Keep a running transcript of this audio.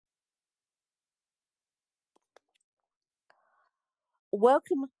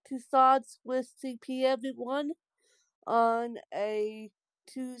Welcome to Thoughts with CP, everyone, on a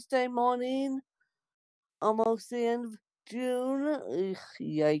Tuesday morning, almost the end of June. Ugh,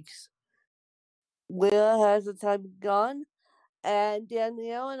 yikes. Where has the time gone? And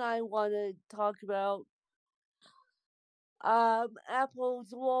Danielle and I want to talk about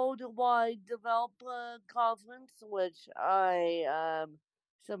Apple's Worldwide Developer Conference, which I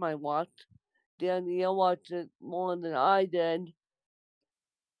semi watched. Danielle watched it more than I did.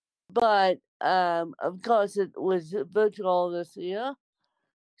 But of course, it was virtual this year.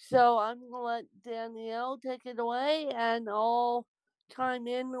 So I'm going to let Danielle take it away and I'll chime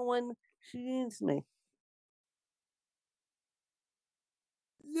in when she needs me.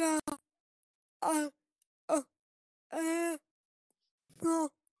 Yeah, I, uh, uh, no,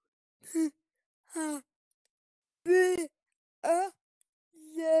 be, uh,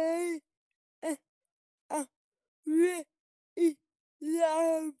 they, uh, we,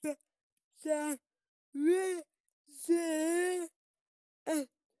 love the reason,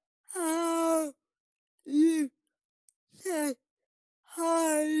 how you can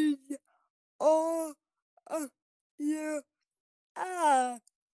hide all of your eyes.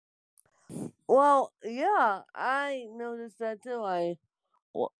 Well, yeah, I noticed that too.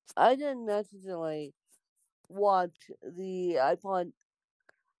 I didn't necessarily watch the iPod,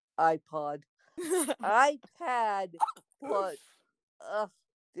 iPad, but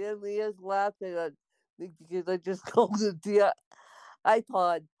Danielle's laughing at me because I just called it the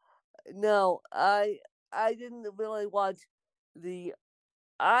iPod. No, I didn't really watch the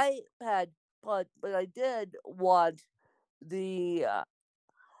iPad but I did watch the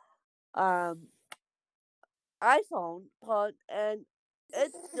um iPhone part, and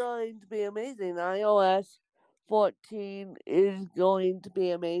it's going to be amazing. iOS 14 is going to be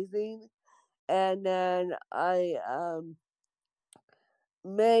amazing, and then I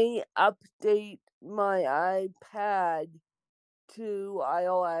may update my iPad to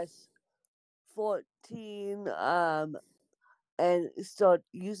iOS 14 and start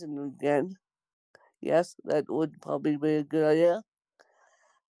using it again. Yes, that would probably be a good idea.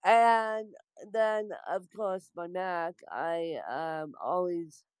 And then, of course, my Mac, I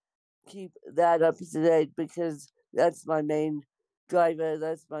always keep that up to date because that's my main driver,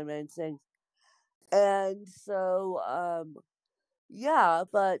 that's my main thing. And so, yeah,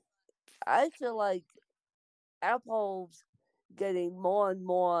 but I feel like Apple's getting more and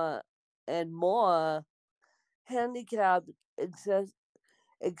more and more handicap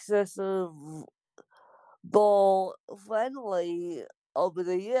accessible friendly over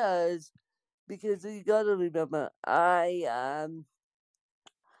the years because you gotta remember I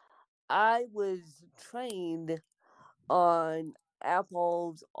was trained on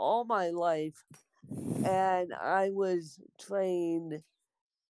Apples all my life and I was trained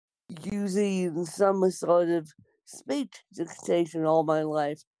using some sort of speech dictation all my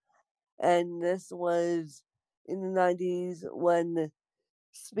life. And this was in the 90s when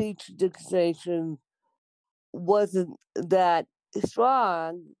speech dictation wasn't that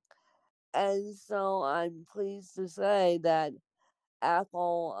strong. And so I'm pleased to say that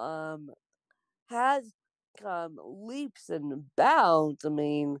Apple has come leaps and bounds. I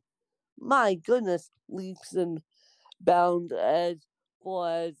mean, my goodness, leaps and bounds as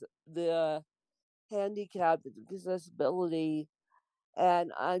far as the handicapped accessibility.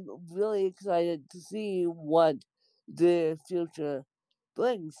 And I'm really excited to see what the future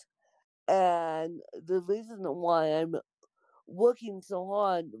brings. And the reason why I'm working so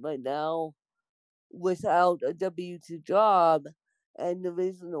hard right now without a W 2 job, and the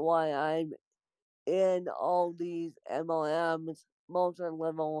reason why I'm in all these MLMs, multi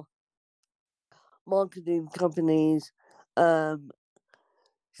level marketing companies, um,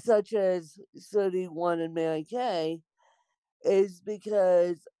 such as 31 and Mary Kay, is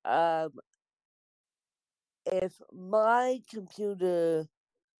because if my computer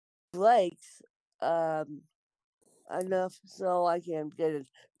breaks enough so I can get it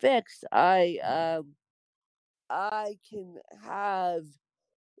fixed, I can have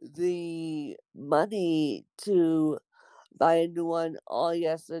the money to buy a new one. All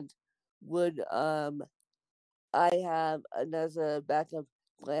yes, and would I have another backup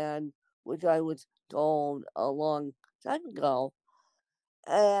plan, which I was told a long time ago.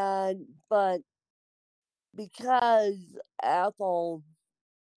 And but because Apple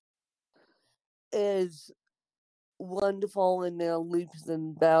is wonderful in their leaps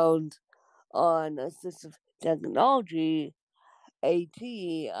and bounds on assistive technology,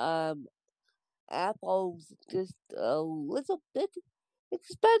 Apple's just a little bit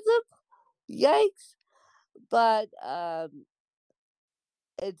expensive. Yikes! But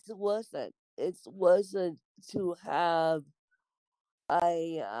It wasn't to have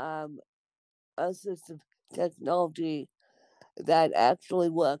a assistive technology that actually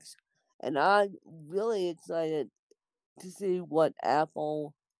works. And I'm really excited to see what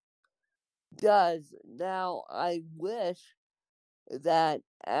Apple does. Now, I wish that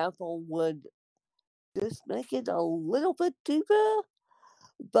Apple would just make it a little bit cheaper,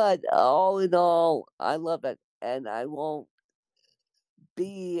 but all in all, I love it. And I won't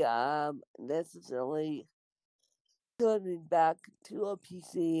be necessarily turning back to a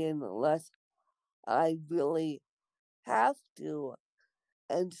PC unless I really have to.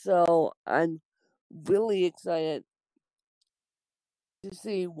 And so I'm really excited to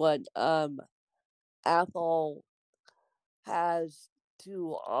see what Apple has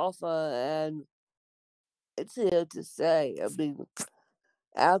to offer, and it's here to stay. I mean,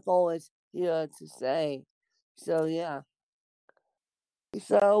 Apple is here to stay. So yeah.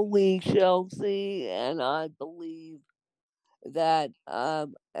 So we shall see, and I believe that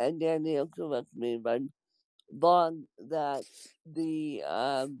and Daniel correct me if I'm wrong, that the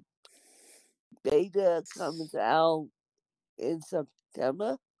beta comes out in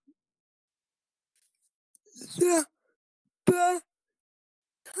September. The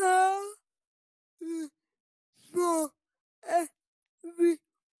how for everybody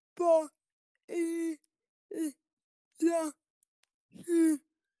is the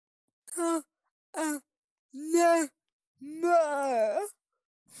have a number.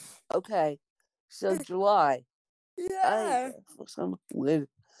 Okay, so July. I Yeah. for some weird.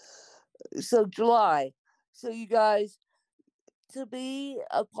 So July. So you guys, to be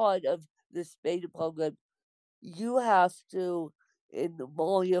a part of this beta program, you have to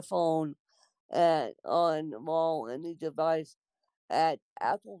enroll your phone or enroll any device at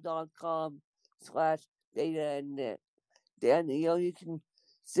apple.com/data, and then you can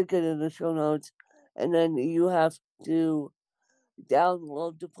stick it in the show notes, and then you have to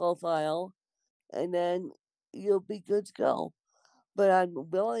download the profile, and then you'll be good to go. But I'm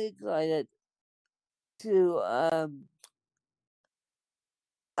really excited to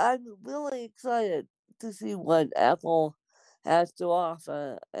I'm really excited to see what Apple has to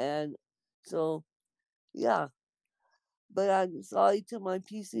offer, and so yeah. But I'm sorry to my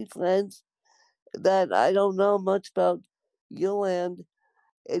PC friends that I don't know much about your land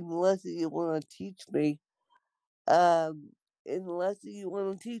unless you want to teach me. Um, unless you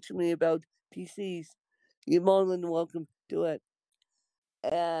want to teach me about PCs, you're more than welcome to it.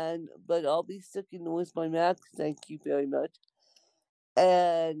 And but I'll be sticking with my Mac. Thank you very much.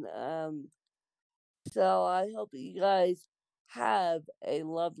 And so I hope you guys have a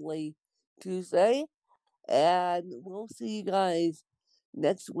lovely Tuesday, and we'll see you guys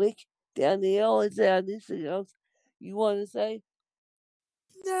next week. Danielle, is there anything else you want to say?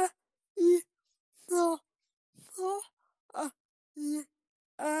 Yeah. No. No.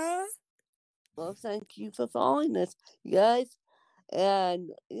 Yeah. Well, thank you for following us, you guys.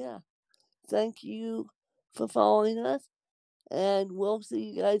 And yeah, thank you for following us. And we'll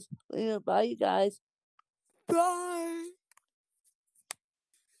see you guys later. Bye, you guys. Bye.